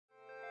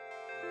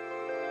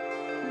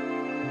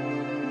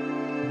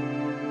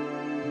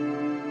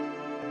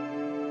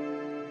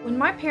When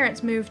my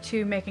parents moved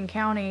to Macon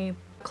County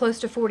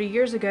close to 40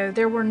 years ago,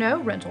 there were no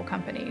rental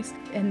companies,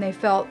 and they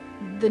felt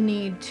the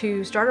need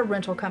to start a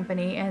rental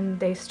company, and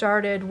they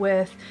started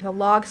with a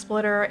log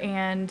splitter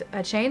and a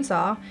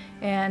chainsaw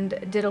and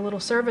did a little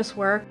service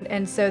work,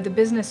 and so the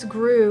business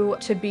grew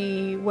to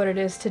be what it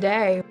is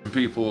today.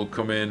 People will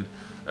come in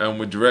and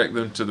we direct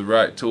them to the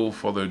right tool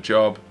for their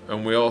job,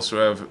 and we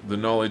also have the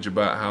knowledge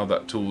about how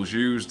that tool is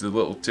used, the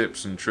little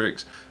tips and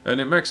tricks,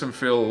 and it makes them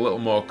feel a little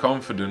more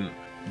confident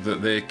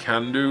that they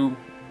can do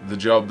the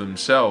job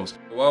themselves.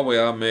 While we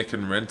are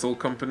making a rental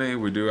company,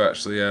 we do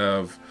actually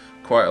have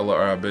quite a lot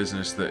of our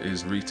business that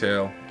is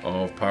retail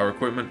of power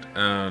equipment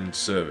and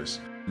service.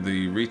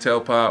 The retail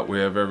part, we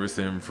have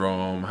everything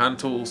from hand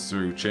tools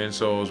through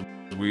chainsaws,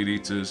 weed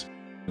eaters,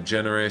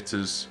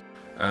 generators,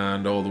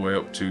 and all the way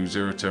up to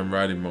zero-turn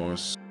riding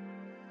mowers.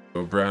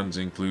 Our brands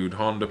include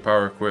Honda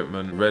Power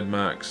Equipment, Red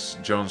Max,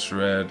 John's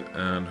Red,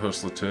 and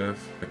Hustler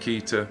Turf,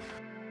 Akita,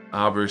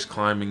 Arborist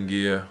climbing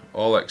gear,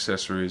 all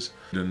accessories,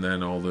 and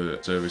then all the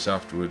service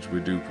afterwards we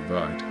do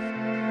provide.